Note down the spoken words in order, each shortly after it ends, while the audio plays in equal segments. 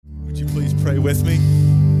you please pray with me?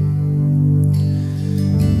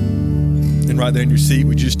 And right there in your seat,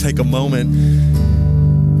 would you just take a moment,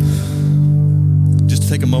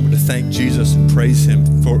 to thank Jesus and praise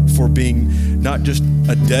him for being not just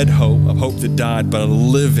a dead hope, a hope that died, but a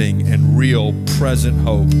living and real present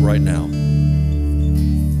hope right now.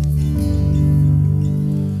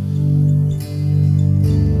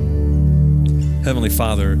 Heavenly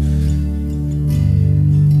Father,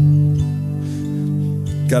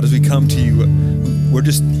 God, as we come to you,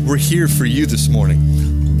 we're here for you this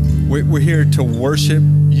morning. We're here to worship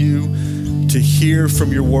you, to hear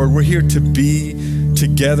from your word. We're here to be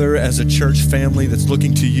together as a church family that's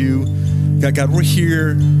looking to you. God, we're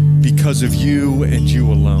here because of you and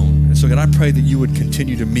you alone. And so, God, I pray that you would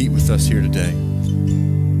continue to meet with us here today.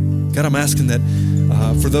 God, I'm asking that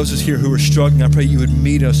for those of us here who are struggling, I pray you would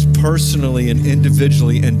meet us personally and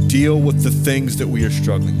individually and deal with the things that we are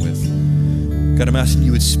struggling with. God, I'm asking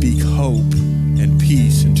you would speak hope and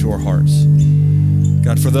peace into our hearts.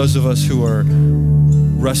 God, for those of us who are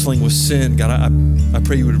wrestling with sin, God, I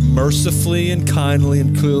pray you would mercifully and kindly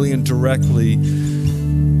and clearly and directly,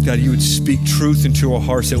 God, you would speak truth into our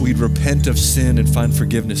hearts, that we'd repent of sin and find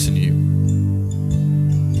forgiveness in you.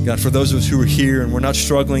 God, for those of us who are here and we're not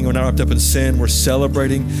struggling, we're not wrapped up in sin, we're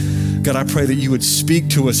celebrating, God, I pray that you would speak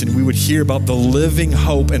to us and we would hear about the living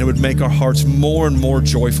hope, and it would make our hearts more and more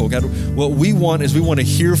joyful. God, what we want is we want to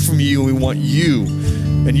hear from you, and we want you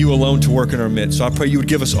and you alone to work in our midst. So I pray you would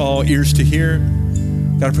give us all ears to hear.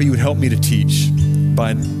 God, I pray you would help me to teach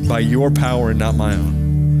by your power and not my own.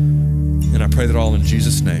 And I pray that all in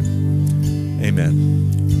Jesus' name.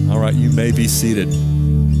 Amen. All right, you may be seated.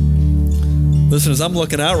 Listen, as I'm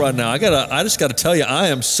looking out right now, I just got to tell you, I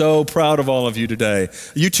am so proud of all of you today.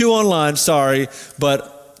 You two online, sorry,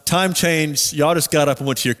 but time changed. Y'all just got up and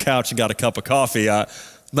went to your couch and got a cup of coffee.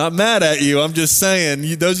 Not mad at you. I'm just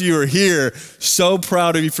saying, those of you who are here, so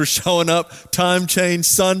proud of you for showing up. Time change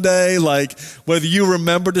Sunday, like whether you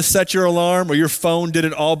remember to set your alarm or your phone did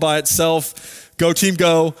it all by itself. Go team,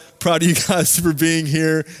 go. Proud of you guys for being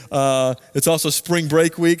here. It's also spring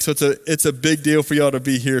break week, so it's a big deal for y'all to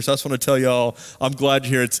be here. So I just want to tell y'all, I'm glad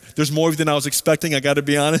you're here. There's more of you than I was expecting, I got to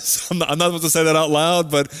be honest. I'm not supposed to say that out loud,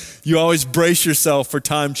 but you always brace yourself for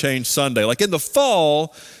Time Change Sunday. Like in the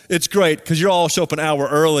fall, it's great because you all show up an hour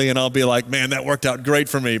early and I'll be like, man, that worked out great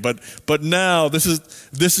for me. But now this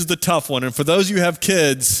is the tough one. And for those of you who have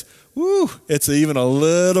kids, it's even a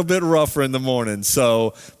little bit rougher in the morning.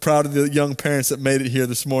 So proud of the young parents that made it here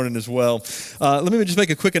this morning as well. Let me just make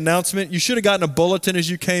a quick announcement. You should have gotten a bulletin as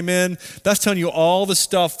you came in. That's telling you all the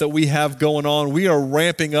stuff that we have going on. We are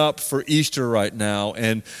ramping up for Easter right now.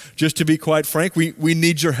 And just to be quite frank, we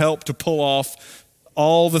need your help to pull off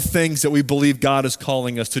all the things that we believe God is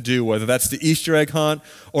calling us to do, whether that's the Easter egg hunt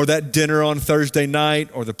or that dinner on Thursday night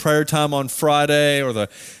or the prayer time on Friday or the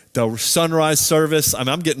sunrise service.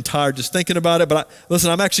 I'm getting tired just thinking about it, but listen,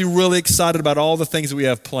 I'm actually really excited about all the things that we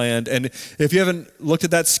have planned. And if you haven't looked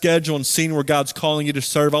at that schedule and seen where God's calling you to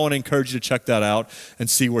serve, I want to encourage you to check that out and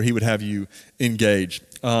see where he would have you engage.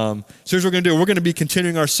 So here's what we're going to do. We're going to be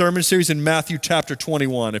continuing our sermon series in Matthew chapter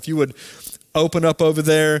 21. If you would open up over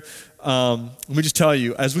there, let me just tell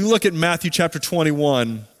you, as we look at Matthew chapter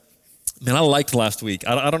 21, man, I liked last week.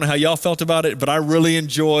 I don't know how y'all felt about it, but I really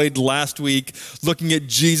enjoyed last week looking at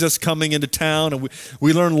Jesus coming into town. And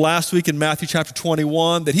we learned last week in Matthew chapter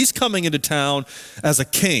 21 that he's coming into town as a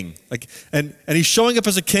king. And he's showing up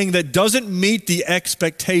as a king that doesn't meet the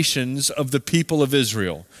expectations of the people of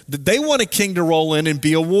Israel. They want a king to roll in and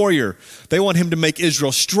be a warrior. They want him to make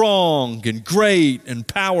Israel strong and great and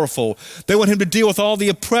powerful. They want him to deal with all the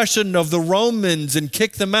oppression of the Romans and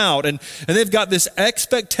kick them out. And they've got this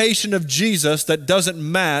expectation of Jesus that doesn't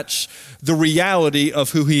match the reality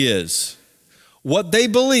of who he is. What they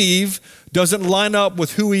believe doesn't line up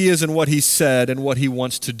with who he is and what he said and what he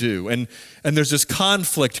wants to do. And there's this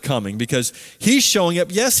conflict coming because he's showing up.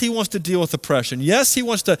 Yes, he wants to deal with oppression. Yes, he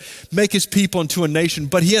wants to make his people into a nation,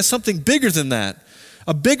 but he has something bigger than that,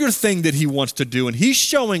 a bigger thing that he wants to do. And he's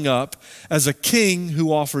showing up as a king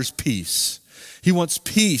who offers peace. He wants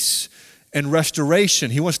peace and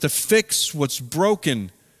restoration. He wants to fix what's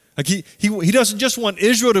broken. Like he doesn't just want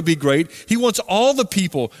Israel to be great. He wants all the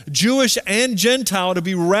people, Jewish and Gentile, to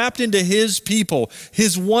be wrapped into his people,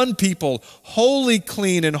 his one people, holy,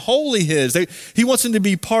 clean, and holy his. He wants them to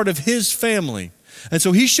be part of his family. And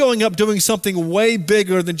so he's showing up doing something way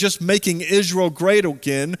bigger than just making Israel great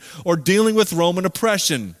again or dealing with Roman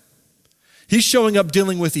oppression. He's showing up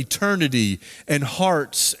dealing with eternity and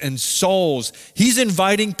hearts and souls. He's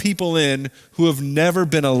inviting people in who have never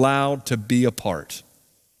been allowed to be a part.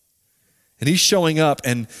 And he's showing up,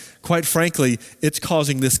 and quite frankly, it's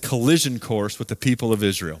causing this collision course with the people of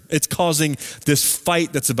Israel. It's causing this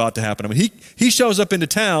fight that's about to happen. I mean, he shows up into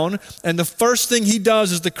town, and the first thing he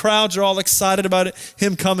does is the crowds are all excited about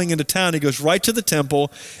him coming into town. He goes right to the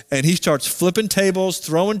temple, and he starts flipping tables,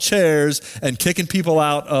 throwing chairs, and kicking people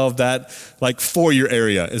out of that foyer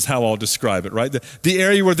area is how I'll describe it, right? The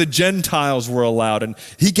area where the Gentiles were allowed, and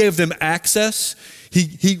he gave them access.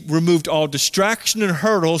 He removed all distraction and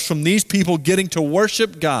hurdles from these people getting to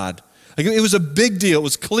worship God. It was a big deal. It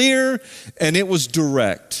was clear and it was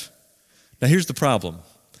direct. Now here's the problem.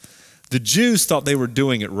 The Jews thought they were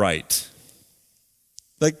doing it right.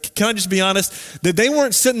 Can I just be honest? That they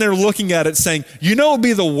weren't sitting there looking at it saying, you know what would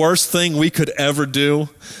be the worst thing we could ever do?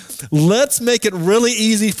 Let's make it really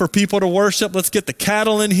easy for people to worship. Let's get the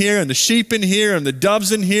cattle in here and the sheep in here and the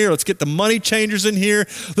doves in here. Let's get the money changers in here.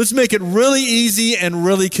 Let's make it really easy and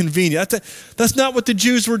really convenient. That's not what the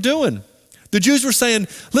Jews were doing. The Jews were saying,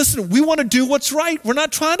 listen, we want to do what's right. We're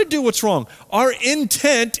not trying to do what's wrong. Our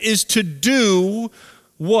intent is to do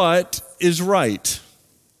what is right.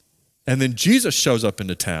 And then Jesus shows up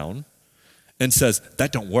into town and says,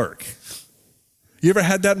 that don't work. You ever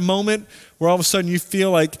had that moment where all of a sudden you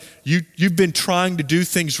feel like you've been trying to do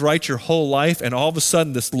things right your whole life, and all of a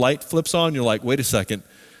sudden this light flips on, you're like, wait a second,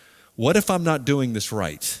 what if I'm not doing this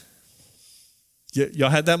right?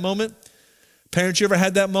 Y'all had that moment? Parents, you ever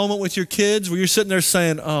had that moment with your kids where you're sitting there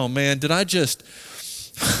saying, oh man, did I just,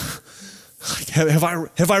 have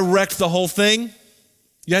I wrecked the whole thing?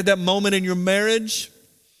 You had that moment in your marriage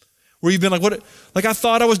where you've been like, what? Like I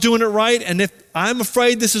thought I was doing it right, and if I'm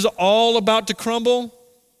afraid this is all about to crumble.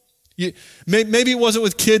 Maybe it wasn't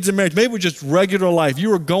with kids and marriage. Maybe it was just regular life. You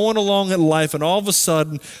were going along in life, and all of a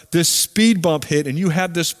sudden, this speed bump hit, and you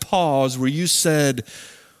had this pause where you said,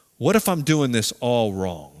 what if I'm doing this all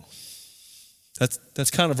wrong? That's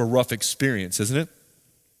kind of a rough experience, isn't it?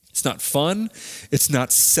 It's not fun. It's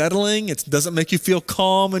not settling. It doesn't make you feel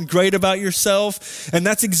calm and great about yourself. And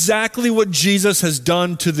that's exactly what Jesus has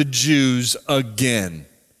done to the Jews again.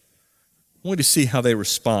 I want you to see how they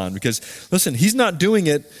respond, because listen, he's not doing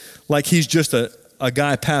it like he's just a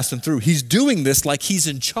guy passing through. He's doing this like he's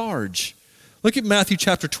in charge. Look at Matthew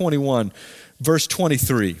chapter 21, verse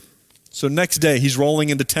 23. So next day, he's rolling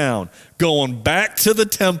into town, going back to the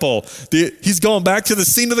temple. He's going back to the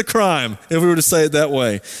scene of the crime, if we were to say it that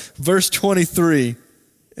way. Verse 23,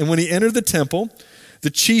 and when he entered the temple, the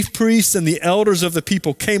chief priests and the elders of the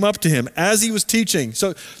people came up to him as he was teaching.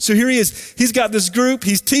 So here he is. He's got this group.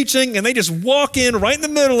 He's teaching, and they just walk in right in the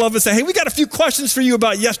middle of it and say, hey, we got a few questions for you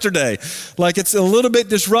about yesterday. Like it's a little bit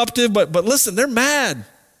disruptive, but listen, they're mad.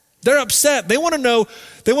 They're upset. They want to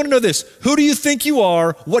know this. Who do you think you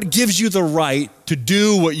are? What gives you the right to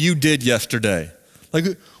do what you did yesterday? Like,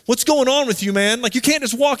 what's going on with you, man? Like, you can't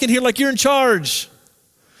just walk in here like you're in charge.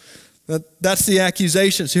 That's the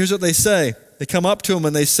accusation. So here's what they say. They come up to him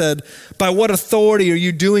and they said, by what authority are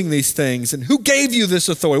you doing these things? And who gave you this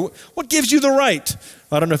authority? What gives you the right?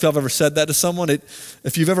 I don't know if y'all have ever said that to someone.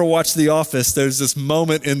 If you've ever watched The Office, there's this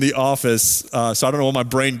moment in The Office. So I don't know where my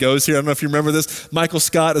brain goes here. I don't know if you remember this. Michael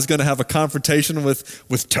Scott is going to have a confrontation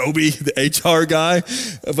with Toby, the HR guy.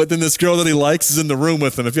 But then this girl that he likes is in the room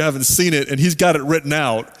with him, if you haven't seen it. And he's got it written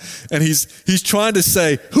out. And he's trying to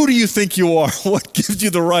say, who do you think you are? What gives you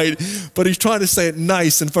the right? But he's trying to say it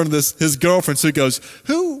nice in front of his girlfriend. So he goes,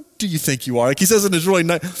 who do you think you are? Like he says it is really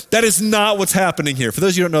nice. That is not what's happening here. For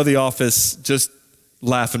those of you who don't know The Office, just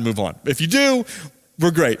laugh and move on. If you do, we're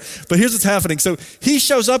great. But here's what's happening. So he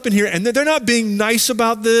shows up in here, and they're not being nice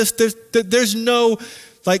about this. There's no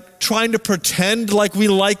like trying to pretend like we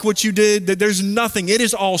like what you did. There's nothing. It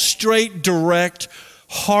is all straight, direct,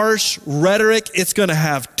 harsh rhetoric. It's going to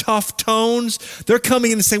have tough tones. They're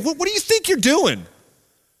coming in and saying, what do you think you're doing?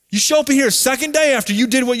 You show up in here second day after you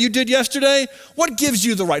did what you did yesterday? What gives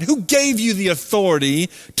you the right? Who gave you the authority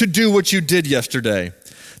to do what you did yesterday?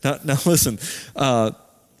 Now listen,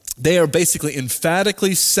 they are basically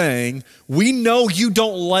emphatically saying, we know you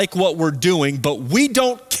don't like what we're doing, but we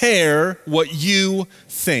don't care what you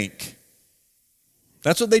think.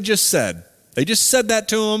 That's what they just said. They just said that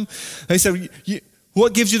to him. They said,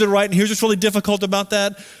 what gives you the right? And here's what's really difficult about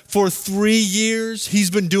that. For 3 years, he's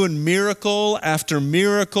been doing miracle after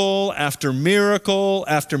miracle after miracle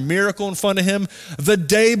after miracle in front of him. The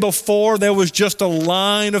day before, there was just a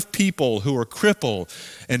line of people who were crippled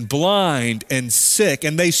and blind and sick,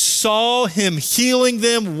 and they saw him healing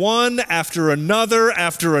them one after another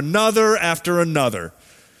after another after another.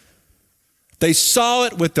 They saw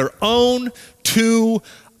it with their own 2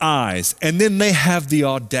 eyes, and then they have the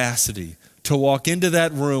audacity to to walk into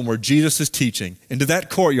that room where Jesus is teaching, into that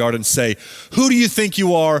courtyard and say, who do you think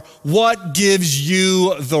you are? What gives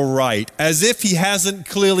you the right? As if he hasn't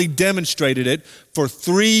clearly demonstrated it for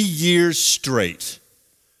 3 years straight.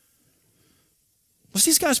 What's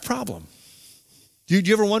these guys' problem? Do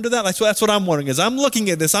you ever wonder that? That's what I'm wondering. As I'm looking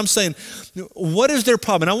at this, I'm saying, what is their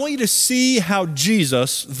problem? And I want you to see how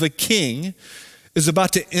Jesus, the King, is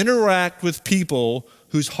about to interact with people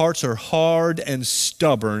whose hearts are hard and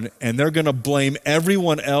stubborn, and they're going to blame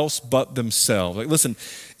everyone else but themselves. Like, listen,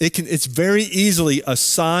 it's very easily a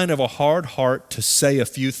sign of a hard heart to say a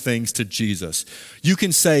few things to Jesus. You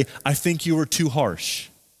can say, I think you were too harsh.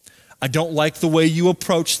 I don't like the way you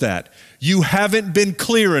approach that. You haven't been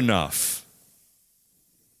clear enough.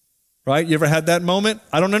 Right? You ever had that moment?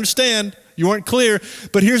 I don't understand. You weren't clear.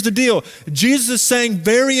 But here's the deal. Jesus is saying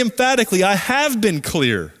very emphatically, I have been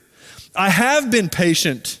clear. I have been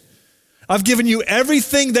patient. I've given you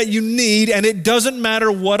everything that you need, and it doesn't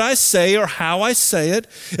matter what I say or how I say it.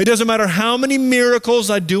 It doesn't matter how many miracles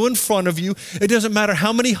I do in front of you. It doesn't matter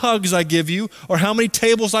how many hugs I give you or how many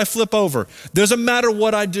tables I flip over. It doesn't matter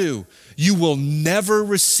what I do. You will never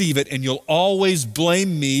receive it, and you'll always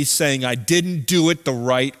blame me saying I didn't do it the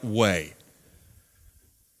right way.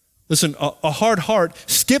 Listen, a hard heart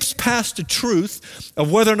skips past the truth of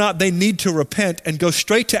whether or not they need to repent and goes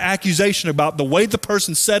straight to accusation about the way the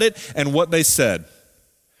person said it and what they said.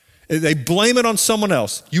 They blame it on someone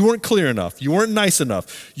else. You weren't clear enough. You weren't nice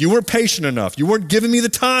enough. You weren't patient enough. You weren't giving me the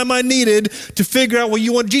time I needed to figure out what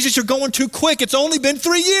you want. Jesus, you're going too quick. It's only been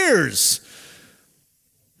 3 years.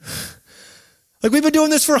 Like, we've been doing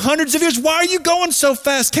this for hundreds of years. Why are you going so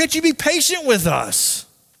fast? Can't you be patient with us?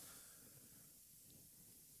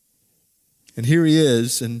 And here he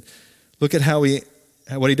is, and look at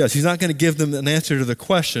what he does. He's not going to give them an answer to the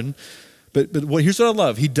question, but here's what I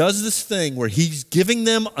love. He does this thing where he's giving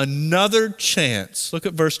them another chance. Look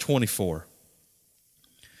at verse 24.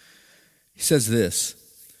 He says this,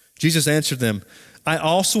 Jesus answered them, I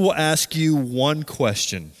also will ask you one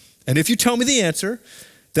question, and if you tell me the answer,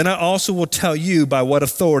 then I also will tell you by what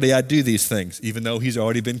authority I do these things, even though he's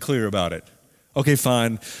already been clear about it. Okay,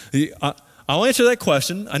 fine. I'll answer that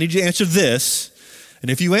question. I need you to answer this.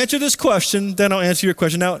 And if you answer this question, then I'll answer your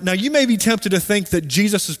question. Now you may be tempted to think that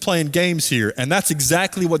Jesus is playing games here, and that's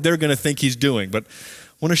exactly what they're going to think he's doing. But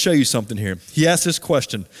I want to show you something here. He asked this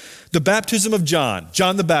question. The baptism of John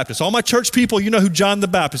the Baptist. All my church people, you know who John the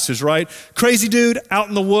Baptist is, right? Crazy dude out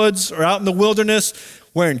in the woods or out in the wilderness,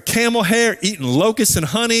 wearing camel hair, eating locusts and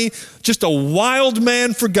honey, just a wild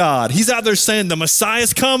man for God. He's out there saying, the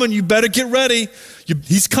Messiah's coming, you better get ready.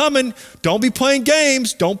 He's coming, don't be playing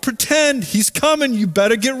games, don't pretend, he's coming, you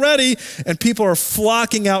better get ready. And people are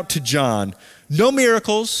flocking out to John. No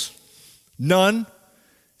miracles, none,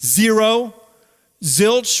 zero,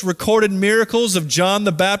 zilch recorded miracles of John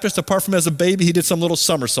the Baptist, apart from as a baby, he did some little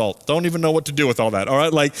somersault. Don't even know what to do with all that, all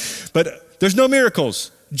right? But there's no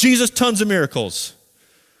miracles. Jesus, tons of miracles.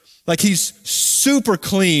 Like, he's super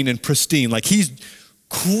clean and pristine. Like, he's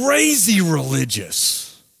crazy religious.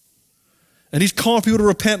 And he's calling people to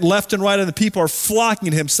repent left and right, and the people are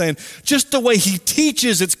flocking to him saying, just the way he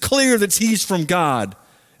teaches, it's clear that he's from God.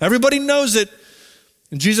 Everybody knows it.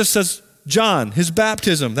 And Jesus says, John, his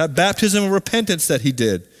baptism, that baptism of repentance that he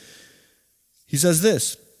did, he says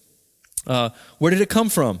this, where did it come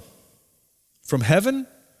from? From heaven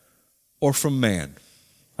or from man?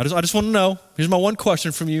 I just want to know, here's my one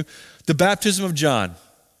question from you. The baptism of John,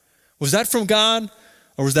 was that from God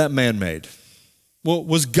or was that man-made? Well,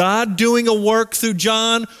 was God doing a work through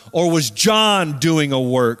John or was John doing a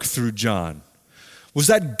work through John? Was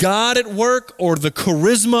that God at work or the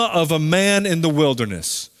charisma of a man in the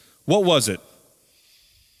wilderness? What was it?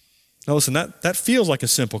 Now listen, that feels like a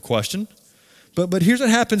simple question. But here's what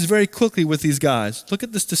happens very quickly with these guys. Look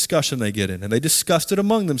at this discussion they get in, and they discussed it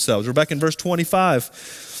among themselves. We're back in verse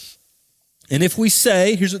 25. And if we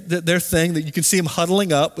say, here's their thing, that you can see them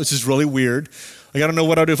huddling up, which is really weird. Like, I don't know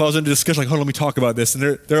what I'd do if I was in a discussion, like, hold on, let me talk about this.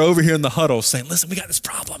 And they're over here in the huddle saying, listen, we got this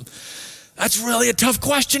problem. That's really a tough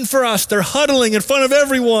question for us. They're huddling in front of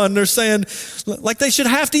everyone. They're saying, like, they should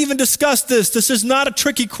have to even discuss this. This is not a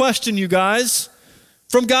tricky question, you guys.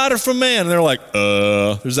 From God or from man? And they're like,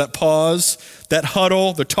 there's that pause, that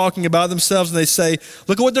huddle. They're talking about themselves, and they say,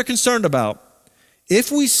 look at what they're concerned about.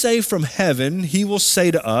 If we say from heaven, he will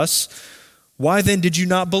say to us, why then did you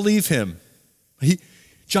not believe him?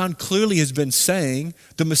 John clearly has been saying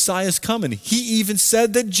the Messiah is coming. He even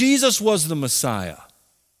said that Jesus was the Messiah.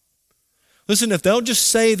 Listen, if they'll just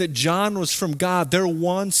say that John was from God, they're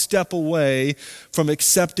one step away from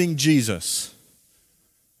accepting Jesus.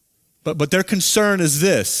 But their concern is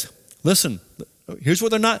this. Listen, Here's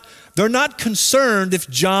what they're not concerned if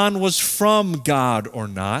John was from God or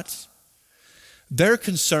not. They're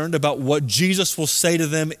concerned about what Jesus will say to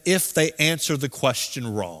them if they answer the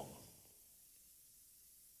question wrong.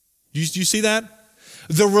 Do you see that?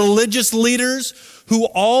 The religious leaders who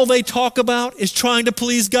all they talk about is trying to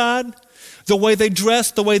please God, the way they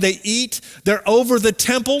dress, the way they eat, they're over the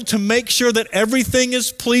temple to make sure that everything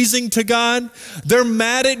is pleasing to God. They're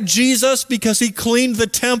mad at Jesus because he cleaned the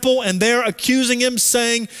temple, and they're accusing him,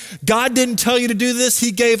 saying, God didn't tell you to do this.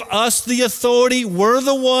 He gave us the authority. We're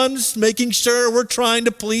the ones making sure we're trying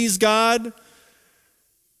to please God.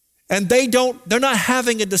 And they're not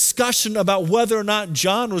having a discussion about whether or not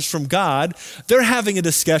John was from God. They're having a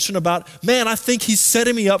discussion about, man, I think he's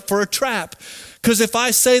setting me up for a trap. Because if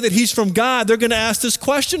I say that he's from God, they're going to ask this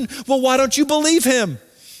question, well, why don't you believe him?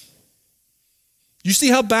 You see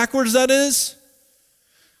how backwards that is?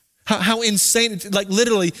 How insane, like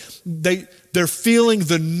literally, they're feeling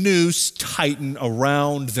the noose tighten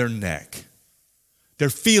around their neck. They're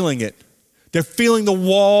feeling it. They're feeling the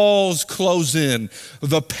walls close in,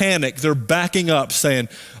 the panic. They're backing up saying,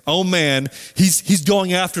 oh man, he's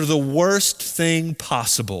going after the worst thing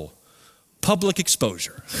possible, public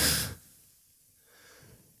exposure.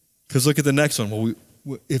 Because look at the next one.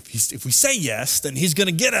 Well, if we say yes, then he's going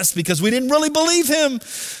to get us because we didn't really believe him.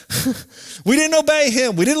 We didn't obey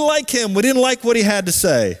him. We didn't like him. We didn't like what he had to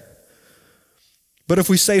say. But if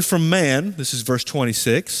we say from man, this is verse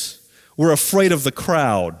 26, we're afraid of the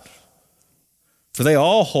crowd. For they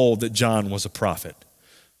all hold that John was a prophet.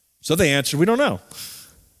 So they answered, we don't know.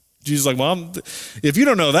 Jesus is like, well, if you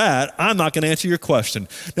don't know that, I'm not going to answer your question.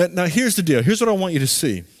 Now, here's the deal. Here's what I want you to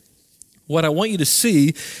see. What I want you to see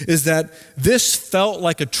is that this felt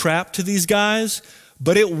like a trap to these guys,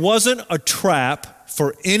 but it wasn't a trap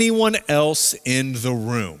for anyone else in the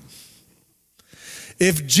room.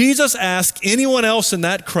 If Jesus asked anyone else in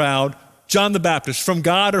that crowd, John the Baptist, from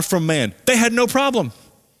God or from man, they had no problem.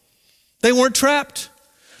 They weren't trapped.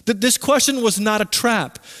 This question was not a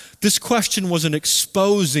trap. This question was an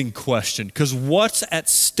exposing question, because what's at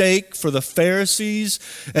stake for the Pharisees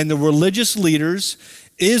and the religious leaders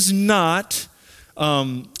is not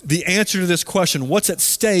the answer to this question. What's at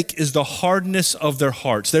stake is the hardness of their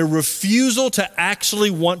hearts, their refusal to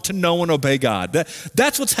actually want to know and obey God.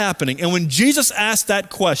 That's what's happening. And when Jesus asked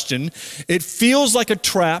that question, it feels like a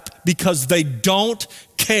trap because they don't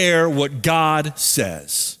care what God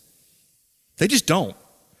says. They just don't.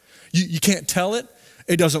 You can't tell it.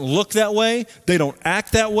 It doesn't look that way. They don't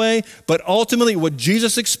act that way. But ultimately, what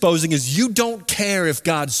Jesus is exposing is you don't care if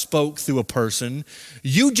God spoke through a person.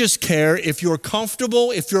 You just care if you're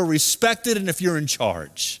comfortable, if you're respected, and if you're in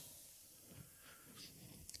charge.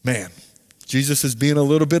 Man, Jesus is being a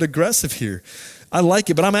little bit aggressive here. I like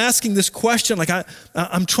it, but I'm asking this question. Like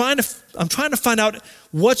I'm trying to find out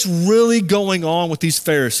what's really going on with these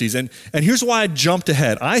Pharisees. And here's why I jumped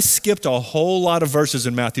ahead. I skipped a whole lot of verses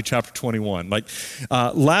in Matthew chapter 21. Like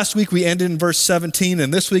last week we ended in verse 17,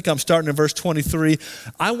 and this week I'm starting in verse 23.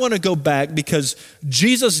 I want to go back because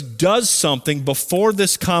Jesus does something before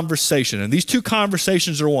this conversation. And these two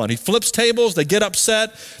conversations are one. He flips tables, they get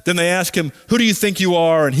upset, then they ask him, who do you think you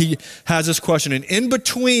are? And he has this question. And in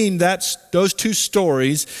between those two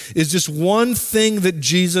stories is just one thing that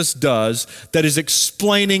Jesus does that is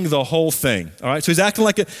explaining the whole thing. All right, so he's acting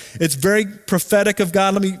like it's very prophetic of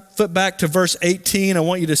God. Let me flip back to verse 18. I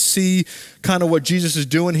want you to see kind of what Jesus is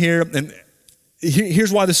doing here. And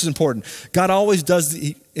here's why this is important. God always does,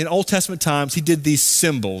 in Old Testament times, he did these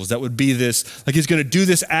symbols that would be this, like he's going to do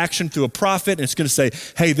this action through a prophet, and it's going to say,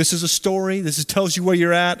 hey, this is a story. This tells you where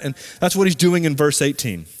you're at. And that's what he's doing in verse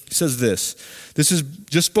 18. He says this is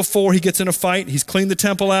just before he gets in a fight. He's cleaned the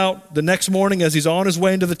temple out. The next morning, as he's on his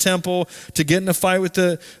way into the temple to get in a fight with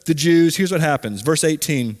the Jews, here's what happens. Verse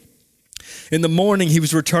 18, in the morning, he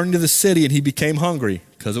was returning to the city and he became hungry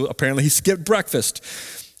because apparently he skipped breakfast.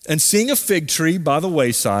 And seeing a fig tree by the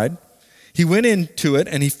wayside, he went into it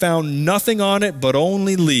and he found nothing on it but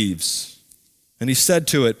only leaves. And he said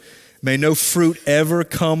to it, may no fruit ever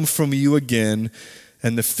come from you again.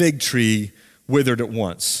 And the fig tree withered at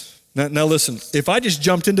once. Now listen, if I just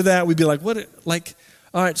jumped into that, we'd be like, what? Like,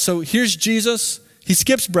 all right, so here's Jesus. He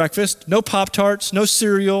skips breakfast, no Pop-Tarts, no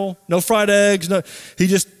cereal, no fried eggs, no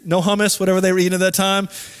hummus, whatever they were eating at that time.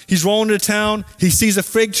 He's rolling into town. He sees a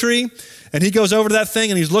fig tree, and he goes over to that thing,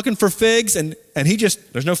 and he's looking for figs, and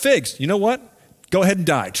there's no figs. You know what? Go ahead and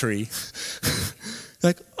die, tree.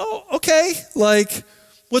 Like, oh, okay. Like,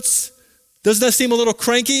 doesn't that seem a little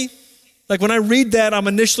cranky? Like when I read that, I'm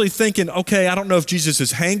initially thinking, okay, I don't know if Jesus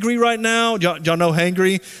is hangry right now. Y'all know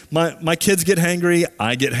hangry? My kids get hangry.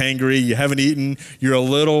 I get hangry. You haven't eaten.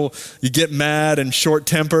 You get mad and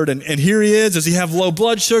short-tempered. And here he is. Does he have low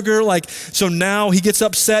blood sugar? So now he gets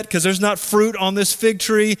upset because there's not fruit on this fig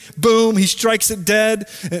tree. Boom, he strikes it dead.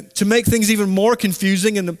 And to make things even more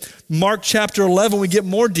confusing, in Mark chapter 11, we get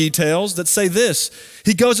more details that say this.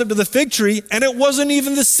 He goes up to the fig tree, and it wasn't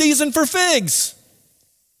even the season for figs.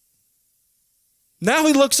 Now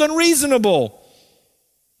he looks unreasonable.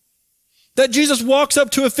 That Jesus walks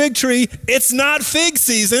up to a fig tree, it's not fig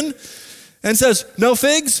season, and says, no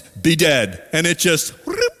figs, be dead. And it just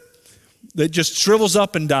shrivels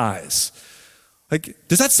up and dies.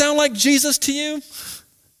 Does that sound like Jesus to you?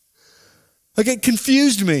 It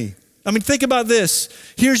confused me. Think about this.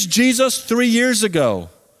 Here's Jesus 3 years ago.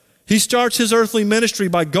 He starts his earthly ministry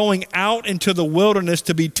by going out into the wilderness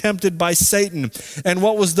to be tempted by Satan. And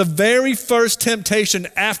what was the very first temptation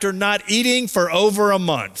after not eating for over a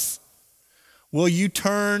month? Will you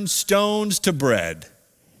turn stones to bread?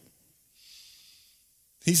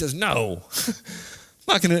 He says, no. I'm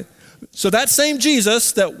not going to. So that same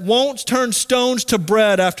Jesus that won't turn stones to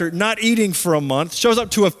bread after not eating for a month shows up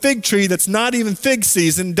to a fig tree that's not even fig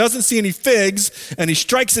season, doesn't see any figs, and he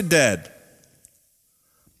strikes it dead.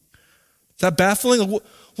 Is that baffling?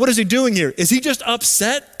 What is he doing here? Is he just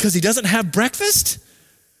upset because he doesn't have breakfast?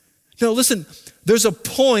 No, listen, there's a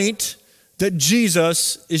point that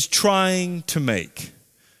Jesus is trying to make.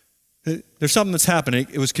 There's something that's happening.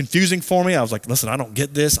 It was confusing for me. I was like, listen, I don't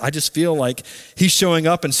get this. I just feel like he's showing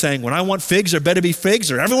up and saying, when I want figs, there better be figs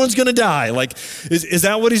or everyone's going to die. Is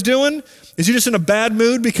that what he's doing? Is he just in a bad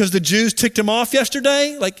mood because the Jews ticked him off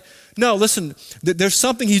yesterday? No, listen, there's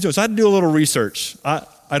something he's doing. So I had to do a little research.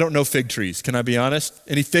 I don't know fig trees. Can I be honest?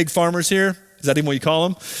 Any fig farmers here? Is that even what you call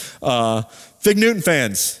them? Fig Newton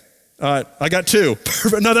fans. I got two.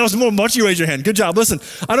 No, that was more. Why don't you raise your hand? Good job. Listen,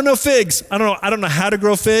 I don't know figs. I don't know how to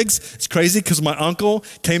grow figs. It's crazy because my uncle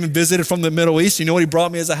came and visited from the Middle East. You know what he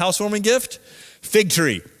brought me as a housewarming gift? Fig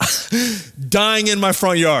tree. Dying in my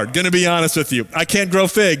front yard. Gonna be honest with you. I can't grow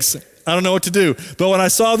figs. I don't know what to do. But when I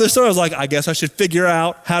saw this story, I was like, I guess I should figure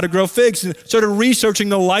out how to grow figs. And started researching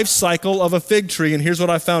the life cycle of a fig tree, and here's what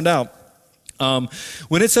I found out.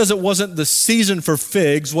 When it says it wasn't the season for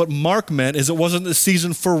figs, what Mark meant is it wasn't the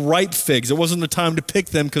season for ripe figs. It wasn't the time to pick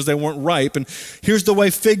them because they weren't ripe. And here's the way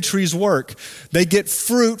fig trees work. They get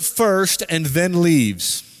fruit first and then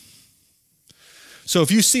leaves. So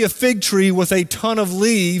if you see a fig tree with a ton of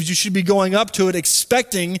leaves, you should be going up to it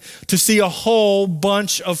expecting to see a whole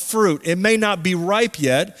bunch of fruit. It may not be ripe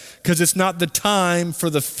yet because it's not the time for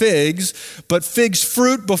the figs, but figs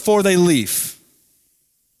fruit before they leaf.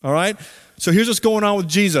 All right? So here's what's going on with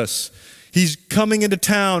Jesus. He's coming into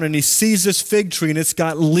town and he sees this fig tree and it's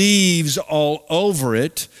got leaves all over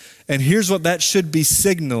it. And here's what that should be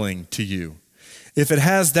signaling to you. If it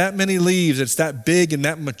has that many leaves, it's that big and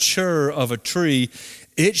that mature of a tree,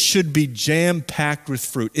 it should be jam-packed with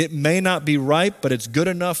fruit. It may not be ripe, but it's good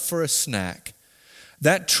enough for a snack.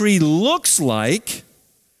 That tree looks like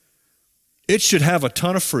it should have a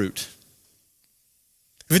ton of fruit.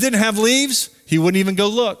 If it didn't have leaves, he wouldn't even go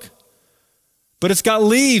look. But it's got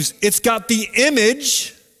leaves. It's got the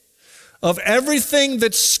image of everything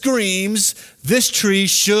that screams, this tree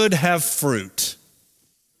should have fruit.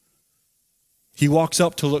 He walks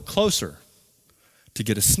up to look closer to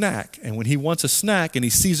get a snack. And when he wants a snack and he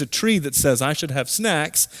sees a tree that says, I should have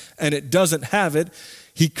snacks, and it doesn't have it,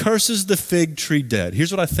 he curses the fig tree dead.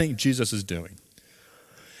 Here's what I think Jesus is doing.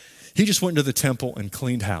 He just went to the temple and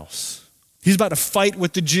cleaned house. He's about to fight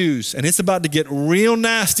with the Jews, and it's about to get real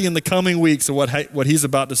nasty in the coming weeks of what he's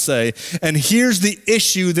about to say. And here's the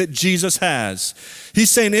issue that Jesus has. He's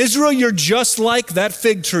saying, Israel, you're just like that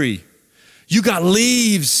fig tree. You got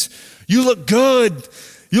leaves. You look good.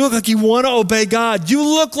 You look like you want to obey God. You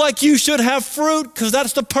look like you should have fruit because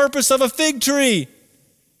that's the purpose of a fig tree.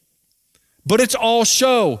 But it's all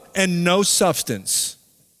show and no substance.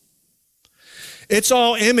 It's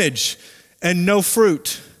all image and no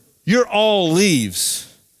fruit. You're all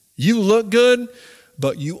leaves. You look good,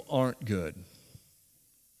 but you aren't good.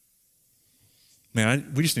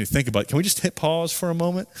 Man, we just need to think about it. Can we just hit pause for a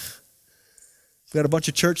moment? We got a bunch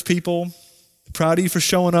of church people. Proud of you for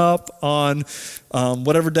showing up on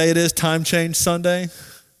whatever day it is, Time Change Sunday.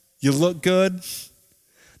 You look good.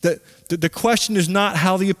 The question is not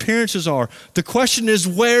how the appearances are. The question is,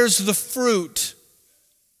 where's the fruit?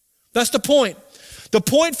 That's the point. The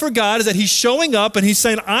point for God is that he's showing up and he's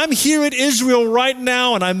saying, I'm here at Israel right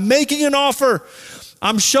now and I'm making an offer.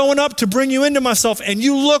 I'm showing up to bring you into myself, and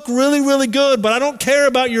you look really, really good, but I don't care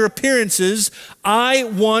about your appearances. I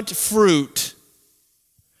want fruit.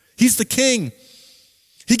 He's the king.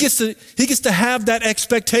 He gets to have that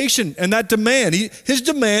expectation and that demand. His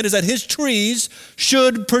demand is that his trees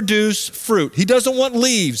should produce fruit. He doesn't want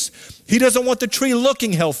leaves. He doesn't want the tree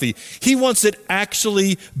looking healthy. He wants it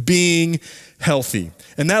actually being healthy.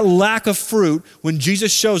 And that lack of fruit, when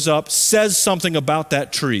Jesus shows up, says something about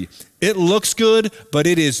that tree. It looks good, but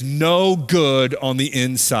it is no good on the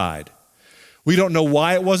inside. We don't know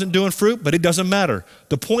why it wasn't doing fruit, but it doesn't matter.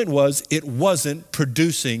 The point was, it wasn't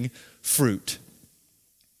producing fruit.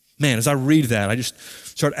 Man, as I read that, I just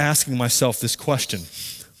start asking myself this question.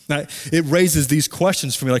 Now, it raises these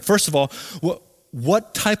questions for me. Like, first of all,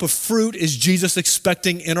 what type of fruit is Jesus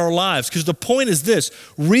expecting in our lives? Because the point is this: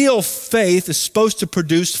 real faith is supposed to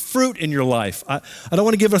produce fruit in your life. I don't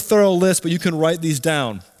want to give a thorough list, but you can write these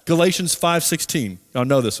down. Galatians 5:16. Y'all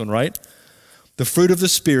know this one, right? The fruit of the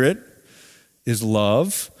Spirit is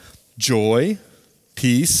love, joy,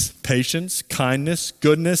 peace, patience, kindness,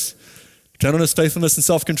 goodness, gentleness, faithfulness, and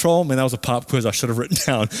self-control. Man, that was a pop quiz I should have written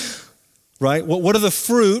down. Right? What are the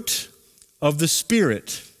fruit of the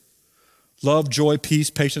Spirit? Love, joy, peace,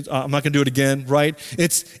 patience. I'm not going to do it again, right?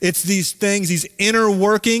 It's these things, these inner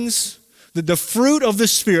workings, the fruit of the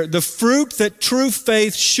Spirit, the fruit that true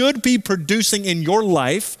faith should be producing in your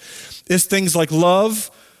life is things like love,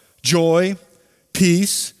 joy,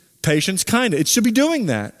 peace, patience, kindness. It should be doing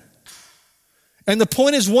that. And the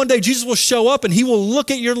point is, one day Jesus will show up and he will look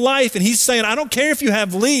at your life and he's saying, I don't care if you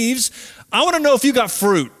have leaves. I want to know if you got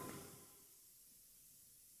fruit.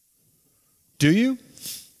 Do you?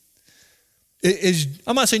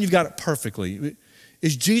 I'm not saying you've got it perfectly.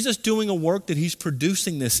 Is Jesus doing a work that he's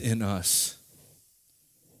producing this in us?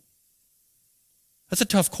 That's a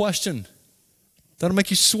tough question. That'll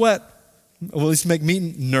make you sweat. Or at least make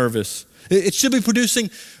me nervous. It should be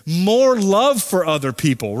producing more love for other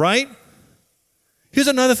people, right? Here's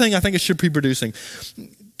another thing I think it should be producing.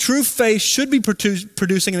 True faith should be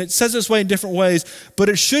producing, and it says this way in different ways, but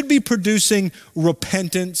it should be producing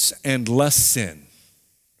repentance and less sin,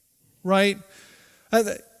 right?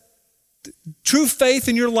 True faith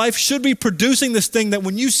in your life should be producing this thing that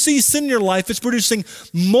when you see sin in your life, it's producing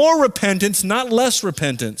more repentance, not less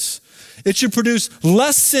repentance. It should produce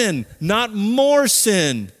less sin, not more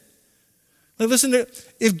sin. Now listen,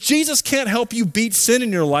 if Jesus can't help you beat sin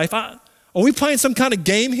in your life, are we playing some kind of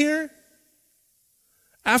game here?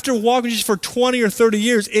 After walking with Jesus for 20 or 30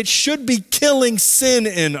 years, it should be killing sin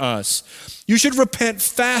in us. You should repent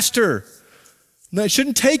faster. Now, it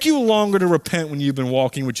shouldn't take you longer to repent when you've been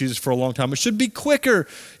walking with Jesus for a long time. It should be quicker.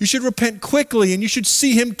 You should repent quickly, and you should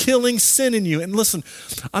see him killing sin in you. And listen,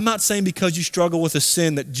 I'm not saying because you struggle with a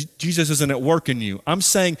sin that Jesus isn't at work in you. I'm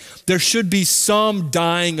saying there should be some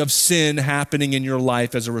dying of sin happening in your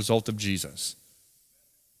life as a result of Jesus.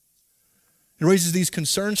 It raises these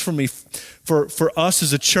concerns for me, for us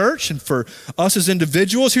as a church and for us as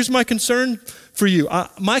individuals. Here's my concern for you.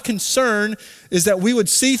 My concern is that we would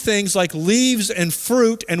see things like leaves and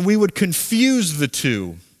fruit and we would confuse the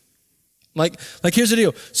two. Like here's the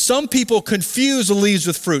deal. Some people confuse the leaves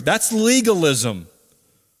with fruit. That's legalism.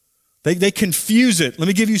 They confuse it. Let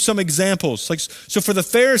me give you some examples. So for the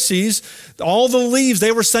Pharisees, all the leaves,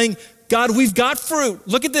 they were saying, God, we've got fruit.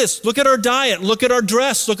 Look at this. Look at our diet. Look at our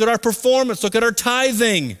dress. Look at our performance. Look at our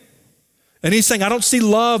tithing. And he's saying, I don't see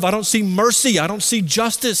love. I don't see mercy. I don't see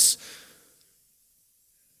justice.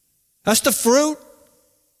 That's the fruit.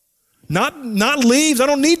 Not leaves. I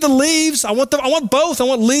don't need the leaves. I want both. I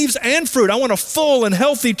want leaves and fruit. I want a full and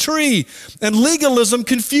healthy tree. And legalism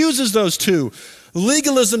confuses those two.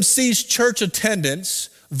 Legalism sees church attendance,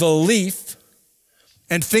 the leaf,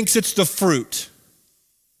 and thinks it's the fruit.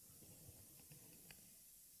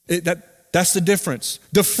 That's the difference.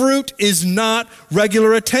 The fruit is not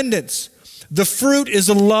regular attendance. The fruit is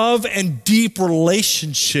a love and deep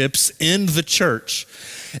relationships in the church.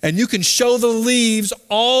 And you can show the leaves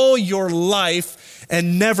all your life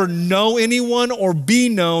and never know anyone or be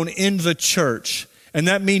known in the church. And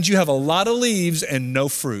that means you have a lot of leaves and no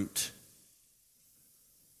fruit.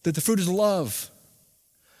 That the fruit is love.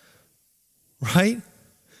 Right?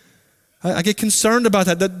 I get concerned about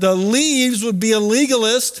that. The leaves would be a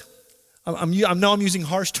legalist. I know I'm using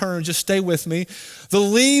harsh terms, just stay with me. The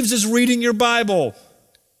leaves is reading your Bible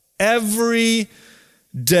every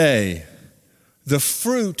day. The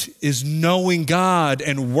fruit is knowing God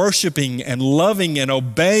and worshiping and loving and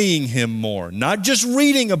obeying him more. Not just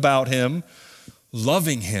reading about him,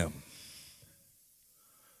 loving him.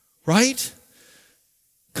 Right?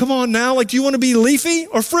 Come on now, do you want to be leafy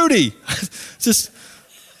or fruity?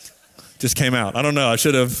 just came out. I don't know. I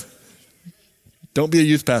should have. Don't be a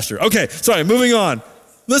youth pastor. Okay, sorry, moving on.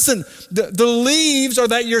 Listen, the leaves are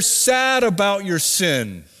that you're sad about your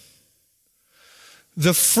sin.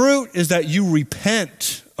 The fruit is that you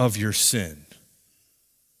repent of your sin.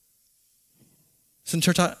 So in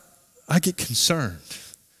church, I get concerned.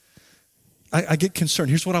 I get concerned.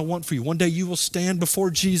 Here's what I want for you. One day you will stand before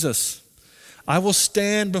Jesus. I will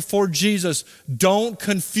stand before Jesus. Don't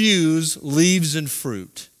confuse leaves and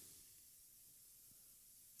fruit.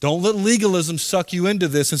 Don't let legalism suck you into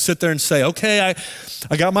this and sit there and say, okay,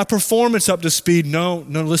 I got my performance up to speed. No,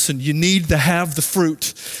 listen, you need to have the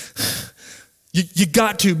fruit. You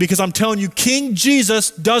got to, because I'm telling you, King Jesus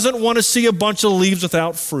doesn't want to see a bunch of leaves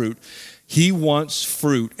without fruit. He wants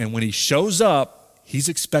fruit, and when he shows up, he's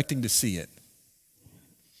expecting to see it.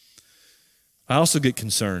 I also get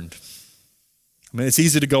concerned. I mean, it's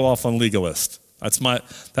easy to go off on legalist. That's my,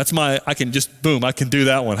 I can do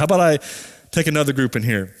that one. How about I take another group in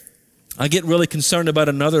here? I get really concerned about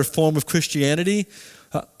another form of Christianity.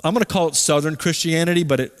 I'm going to call it Southern Christianity,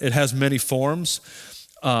 but it has many forms.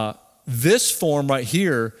 This form right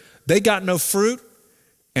here, they got no fruit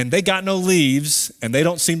and they got no leaves and they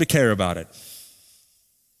don't seem to care about it.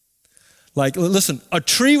 Like, listen, a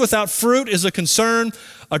tree without fruit is a concern.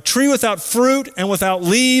 A tree without fruit and without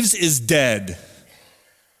leaves is dead.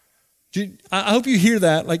 I hope you hear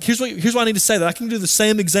that. Like, here's what I need to say, that I can do the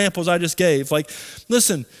same examples I just gave. Like,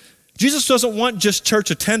 listen, Jesus doesn't want just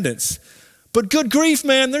church attendance, but good grief,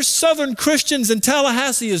 man, there's Southern Christians in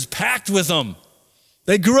Tallahassee is packed with them.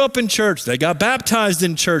 They grew up in church. They got baptized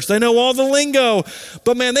in church. They know all the lingo,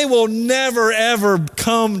 but man, they will never, ever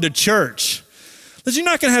come to church. Listen,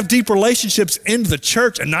 you're not going to have deep relationships in the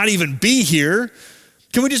church and not even be here.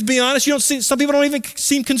 Can we just be honest? Some people don't even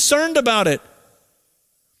seem concerned about it.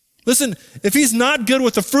 Listen, if he's not good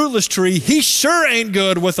with a fruitless tree, he sure ain't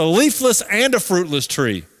good with a leafless and a fruitless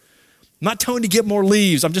tree. I'm not telling you to get more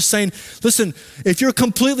leaves. I'm just saying, listen, if you're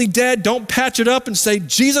completely dead, don't patch it up and say,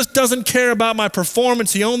 Jesus doesn't care about my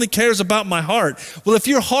performance. He only cares about my heart. Well, if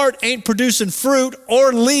your heart ain't producing fruit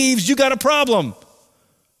or leaves, you got a problem.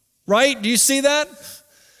 Right? Do you see that?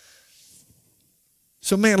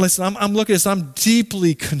 So man, listen, I'm looking at this. I'm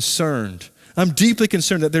deeply concerned. I'm deeply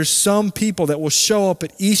concerned that there's some people that will show up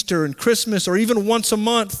at Easter and Christmas or even once a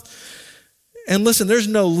month. And listen, there's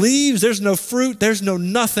no leaves, there's no fruit, there's no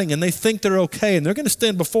nothing, and they think they're okay. And they're going to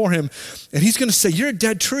stand before him, and he's going to say, you're a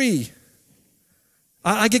dead tree.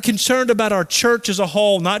 I get concerned about our church as a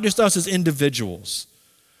whole, not just us as individuals.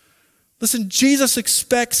 Listen, Jesus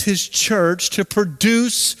expects his church to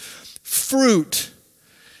produce fruit.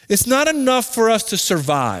 It's not enough for us to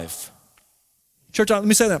survive. Church, let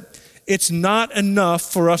me say that. It's not enough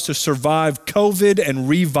for us to survive COVID and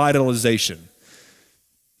revitalization.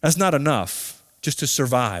 That's not enough just to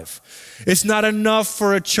survive. It's not enough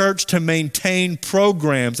for a church to maintain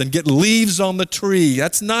programs and get leaves on the tree.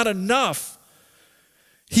 That's not enough.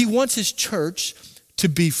 He wants his church to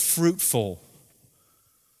be fruitful.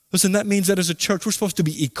 Listen, that means that as a church, we're supposed to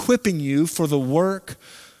be equipping you for the work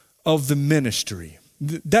of the ministry.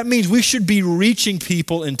 That means we should be reaching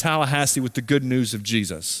people in Tallahassee with the good news of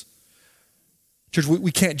Jesus. Church,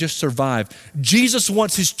 we can't just survive. Jesus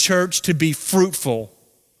wants his church to be fruitful.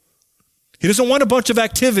 He doesn't want a bunch of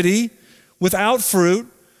activity without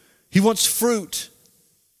fruit. He wants fruit.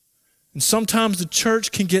 And sometimes the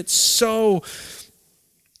church can get so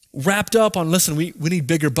wrapped up on, listen, we need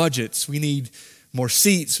bigger budgets. We need more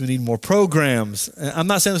seats. We need more programs. I'm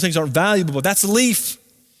not saying those things aren't valuable, but that's a leaf.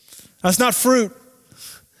 That's not fruit.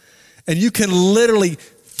 And you can literally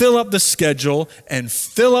fill up the schedule and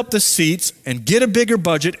fill up the seats and get a bigger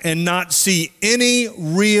budget and not see any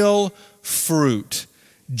real fruit.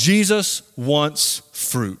 Jesus wants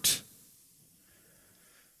fruit.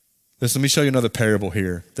 Listen, let me show you another parable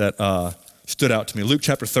here that stood out to me. Luke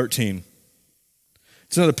chapter 13.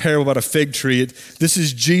 It's another parable about a fig tree. This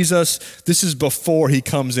is Jesus. This is before he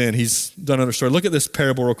comes in. He's done another story. Look at this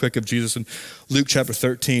parable real quick of Jesus in Luke chapter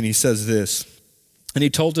 13. He says this, and he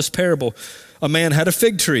told this parable. A man had a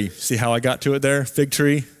fig tree. See how I got to it there? Fig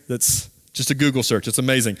tree? That's just a Google search. It's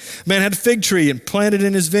amazing. A man had a fig tree and planted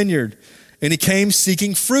in his vineyard, and he came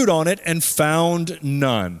seeking fruit on it and found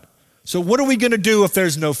none. So what are we going to do if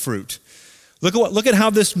there's no fruit? Look at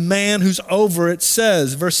how this man who's over it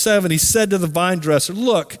says. Verse 7, he said to the vine dresser,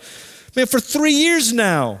 look, man, for 3 years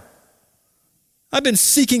now, I've been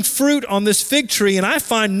seeking fruit on this fig tree and I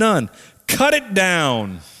find none. Cut it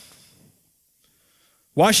down.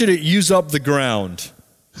 Why should it use up the ground?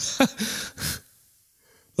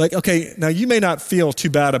 Like, okay, now you may not feel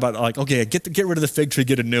too bad about like, okay, get rid of the fig tree,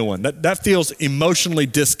 get a new one. That feels emotionally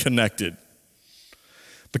disconnected.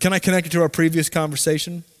 But can I connect it to our previous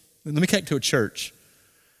conversation? Let me connect to a church.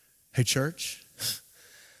 Hey, church,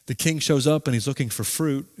 the king shows up and he's looking for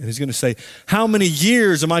fruit, and he's going to say, how many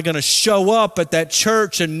years am I going to show up at that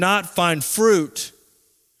church and not find fruit?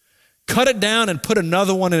 Cut it down and put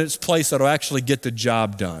another one in its place that'll actually get the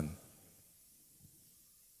job done.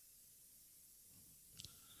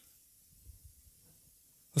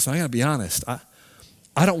 Listen, I got to be honest.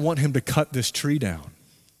 I don't want him to cut this tree down.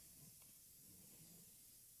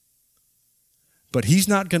 But he's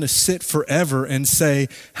not going to sit forever and say,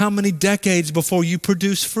 how many decades before you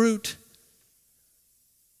produce fruit?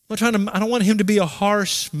 I don't want him to be a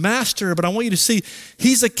harsh master, but I want you to see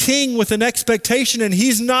he's a king with an expectation and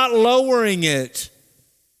he's not lowering it.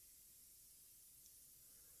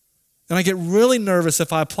 And I get really nervous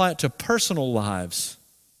if I apply it to personal lives.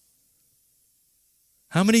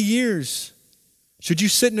 How many years should you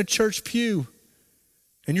sit in a church pew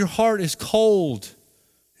and your heart is cold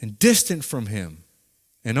and distant from him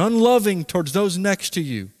and unloving towards those next to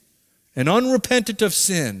you and unrepentant of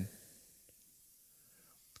sin?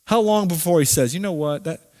 How long before he says, you know what,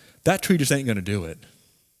 that tree just ain't going to do it.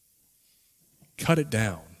 Cut it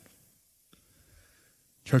down.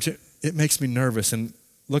 Church, it makes me nervous. And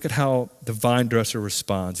look at how the vine dresser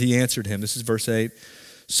responds. He answered him, this is verse 8,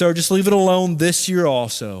 sir, just leave it alone this year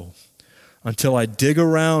also until I dig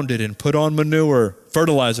around it and put on manure,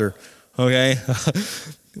 fertilizer, okay?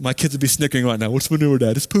 My kids would be snickering right now. What's manure,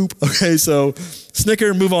 Dad? It's poop. Okay, so snicker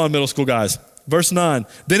and move on, middle school guys. Verse 9,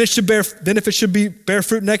 then if it should bear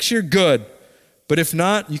fruit next year, good. But if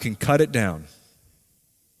not, you can cut it down.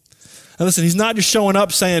 And listen, he's not just showing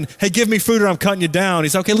up saying, hey, give me fruit or I'm cutting you down.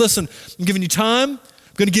 He's okay, listen, I'm giving you time.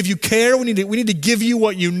 I'm going to give you care. We need to give you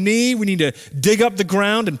what you need. We need to dig up the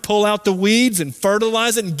ground and pull out the weeds and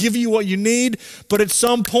fertilize it and give you what you need. But at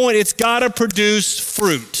some point, it's got to produce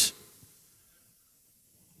fruit.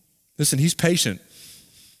 Listen, he's patient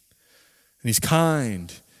and he's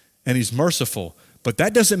kind and he's merciful, but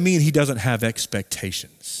that doesn't mean he doesn't have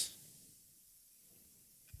expectations.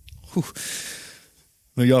 Whew.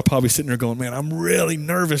 Now, y'all are probably sitting there going, man, I'm really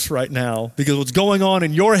nervous right now because what's going on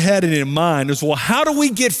in your head and in mine is, well, how do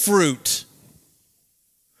we get fruit?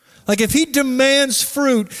 Like if he demands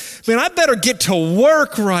fruit, man, I better get to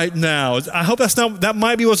work right now. I hope that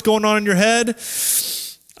might be what's going on in your head.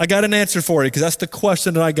 I got an answer for you because that's the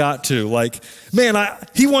question that I got to. Like, man,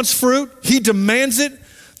 he wants fruit. He demands it.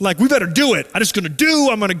 Like, we better do it. I'm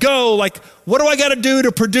going to go. Like, what do I got to do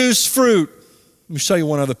to produce fruit? Let me show you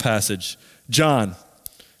one other passage. John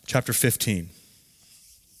chapter 15.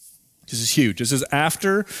 This is huge. This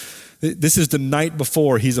is the night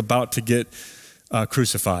before he's about to get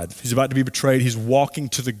crucified. He's about to be betrayed. He's walking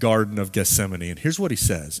to the Garden of Gethsemane. And here's what he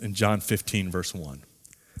says in John 15, verse 1.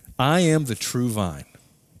 I am the true vine,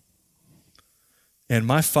 and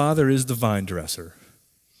my Father is the vine dresser.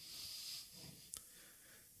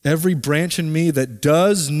 Every branch in me that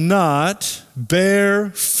does not bear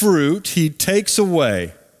fruit, he takes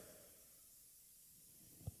away.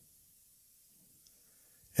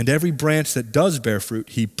 And every branch that does bear fruit,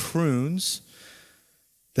 he prunes,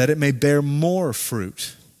 that it may bear more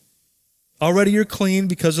fruit. Already you're clean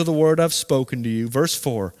because of the word I've spoken to you. Verse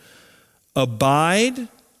 4, abide,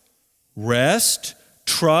 rest,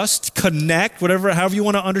 trust, connect, however you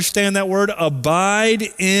want to understand that word, abide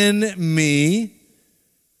in me,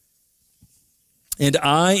 and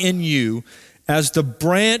I in you, as the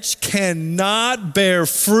branch cannot bear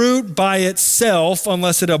fruit by itself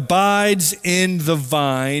unless it abides in the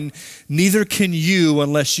vine, neither can you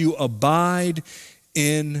unless you abide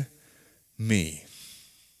in me.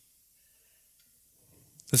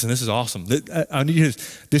 Listen, this is awesome. I need you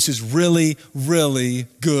to, this is really, really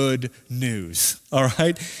good news, all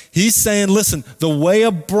right? He's saying, listen, the way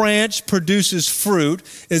a branch produces fruit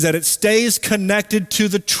is that it stays connected to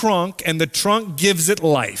the trunk and the trunk gives it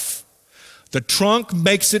life. The trunk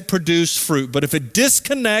makes it produce fruit, but if it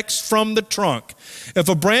disconnects from the trunk, if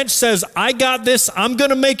a branch says, I got this, I'm going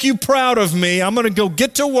to make you proud of me, I'm going to go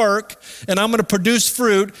get to work, and I'm going to produce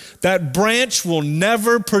fruit, that branch will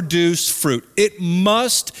never produce fruit. It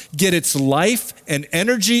must get its life and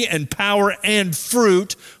energy and power and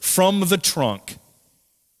fruit from the trunk.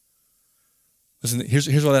 Listen,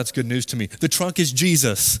 here's why that's good news to me. The trunk is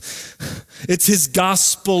Jesus. It's his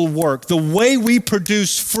gospel work. The way we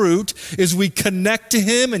produce fruit is we connect to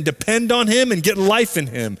him and depend on him and get life in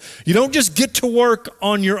him. You don't just get to work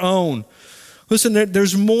on your own. Listen,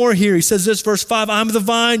 there's more here. He says this, verse 5, I'm the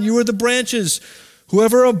vine, you are the branches.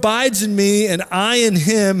 Whoever abides in me and I in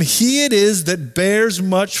him, he it is that bears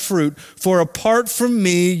much fruit. For apart from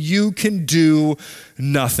me, you can do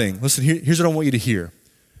nothing. Listen, here's what I want you to hear.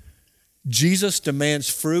 Jesus demands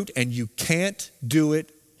fruit, and you can't do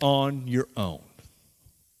it on your own.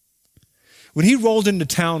 When he rolled into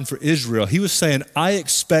town for Israel, he was saying, I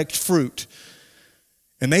expect fruit.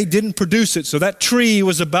 And they didn't produce it, so that tree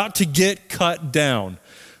was about to get cut down.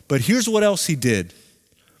 But here's what else he did.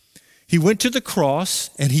 He went to the cross,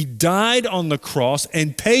 and he died on the cross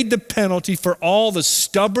and paid the penalty for all the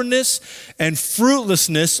stubbornness and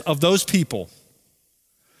fruitlessness of those people.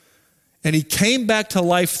 And he came back to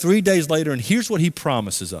life 3 days later, and here's what he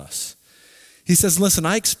promises us. He says, listen,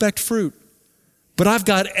 I expect fruit, but I've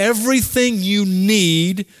got everything you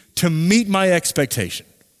need to meet my expectation.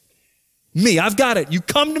 Me, I've got it. You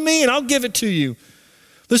come to me and I'll give it to you.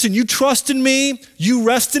 Listen, you trust in me, you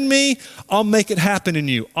rest in me, I'll make it happen in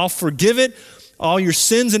you. I'll forgive it, all your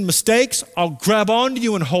sins and mistakes. I'll grab onto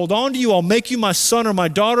you and hold on to you. I'll make you my son or my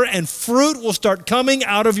daughter, and fruit will start coming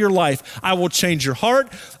out of your life. I will change your heart.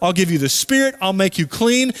 I'll give you the Spirit. I'll make you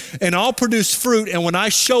clean, and I'll produce fruit. And when I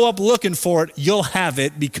show up looking for it, you'll have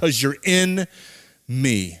it because you're in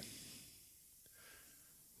me.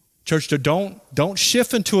 Church, don't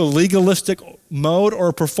shift into a legalistic mode or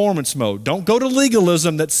a performance mode. Don't go to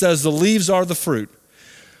legalism that says the leaves are the fruit.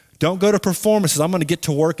 Don't go to performances. I'm going to get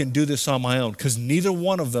to work and do this on my own, because neither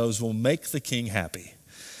one of those will make the king happy.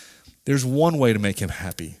 There's one way to make him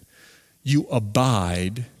happy. You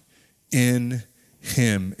abide in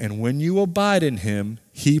him. And when you abide in him,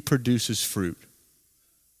 he produces fruit.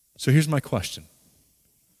 So here's my question.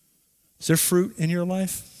 Is there fruit in your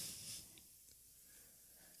life?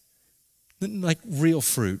 Like real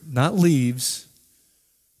fruit, not leaves,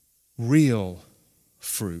 real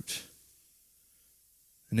fruit.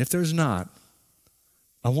 And if there's not,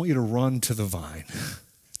 I want you to run to the vine.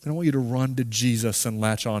 I want you to run to Jesus and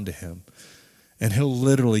latch onto him. And he'll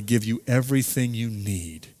literally give you everything you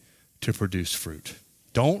need to produce fruit.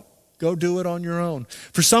 Don't go do it on your own.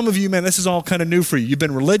 For some of you, man, this is all kind of new for you. You've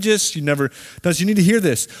been religious. You need to hear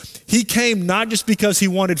this. He came not just because he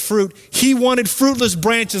wanted fruit. He wanted fruitless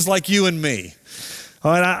branches like you and me.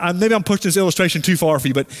 All right, maybe I'm pushing this illustration too far for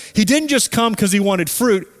you, but he didn't just come because he wanted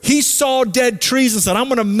fruit. He saw dead trees and said, I'm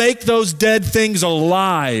going to make those dead things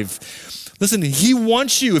alive. Listen, he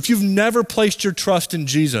wants you. If you've never placed your trust in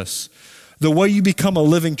Jesus, the way you become a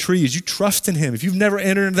living tree is you trust in him. If you've never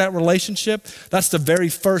entered into that relationship, that's the very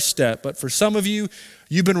first step. But for some of you,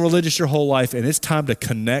 you've been religious your whole life, and it's time to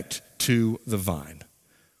connect to the vine.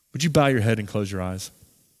 Would you bow your head and close your eyes?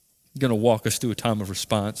 I'm going to walk us through a time of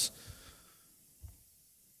response.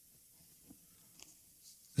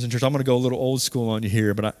 Listen, church, I'm going to go a little old school on you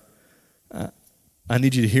here, but I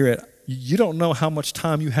need you to hear it. You don't know how much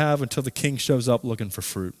time you have until the king shows up looking for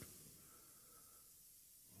fruit.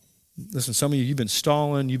 Listen, some of you, you've been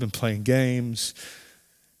stalling, you've been playing games.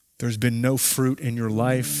 There's been no fruit in your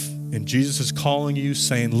life, and Jesus is calling you,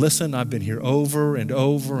 saying, listen, I've been here over and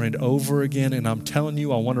over and over again, and I'm telling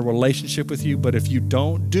you, I want a relationship with you, but if you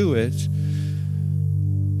don't do it,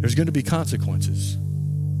 there's going to be consequences.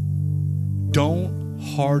 Don't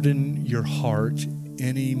harden your heart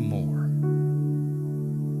anymore.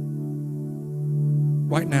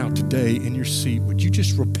 Right now, today, in your seat, would you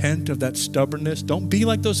just repent of that stubbornness? Don't be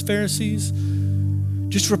like those Pharisees.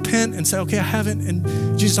 Just repent and say, okay, I haven't.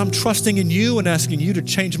 And Jesus, I'm trusting in you and asking you to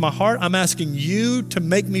change my heart. I'm asking you to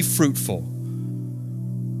make me fruitful.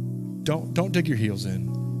 Don't dig your heels in.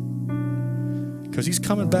 Because he's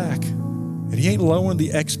coming back. And he ain't lowering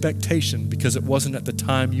the expectation because it wasn't at the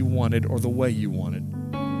time you wanted or the way you wanted.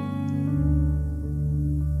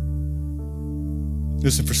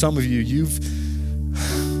 Listen, for some of you, you've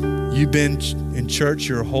been in church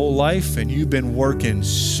your whole life and you've been working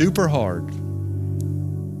super hard.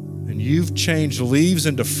 And you've changed leaves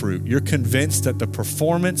into fruit. You're convinced that the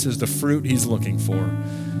performance is the fruit he's looking for.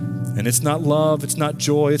 And it's not love, it's not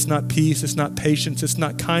joy, it's not peace, it's not patience, it's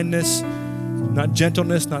not kindness, not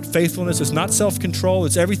gentleness, not faithfulness, it's not self-control,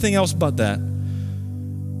 it's everything else but that.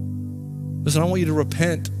 Listen, I want you to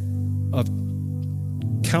repent of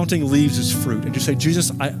counting leaves as fruit and just say,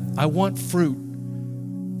 Jesus, I want fruit.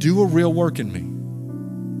 Do a real work in me.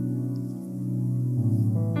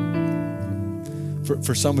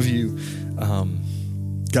 For some of you,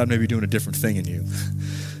 God may be doing a different thing in you.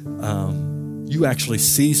 You actually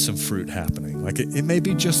see some fruit happening. Like it may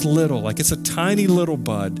be just little, like it's a tiny little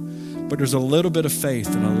bud, but there's a little bit of faith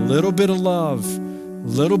and a little bit of love, a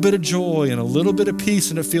little bit of joy and a little bit of peace,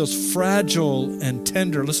 and it feels fragile and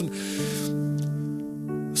tender. Listen,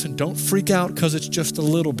 don't freak out because it's just a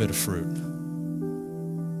little bit of fruit.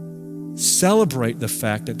 Celebrate the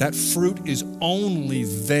fact that that fruit is only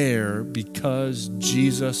there because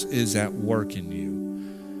Jesus is at work in you,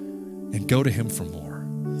 and go to him for more.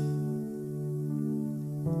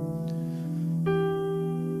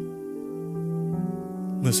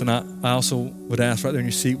 Listen, I also would ask right there in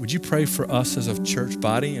your seat, would you pray for us as a church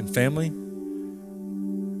body and family?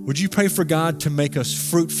 Would you pray for God to make us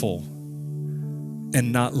fruitful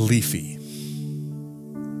and not leafy?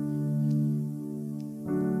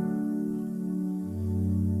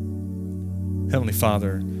 Heavenly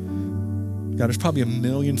Father, God, there's probably a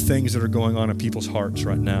million things that are going on in people's hearts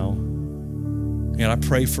right now. And I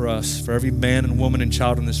pray for us, for every man and woman and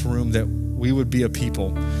child in this room, that we would be a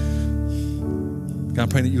people. God, I'm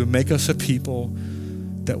praying that you would make us a people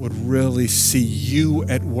that would really see you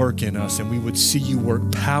at work in us, and we would see you work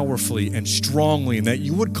powerfully and strongly, and that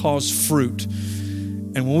you would cause fruit.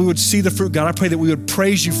 And when we would see the fruit, God, I pray that we would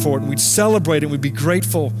praise you for it, and we'd celebrate it, and we'd be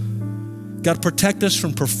grateful. God, protect us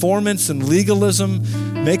from performance and legalism.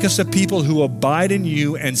 Make us a people who abide in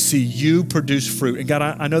you and see you produce fruit. And God,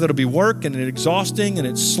 I know that'll be work and it's exhausting and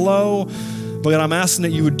it's slow, but God, I'm asking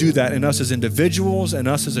that you would do that in us as individuals and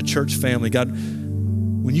us as a church family. God,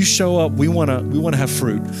 when you show up, we want to have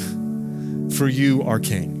fruit for you, our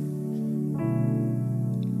King.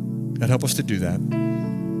 God, help us to do that.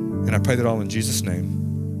 And I pray that all in Jesus'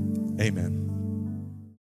 name. Amen.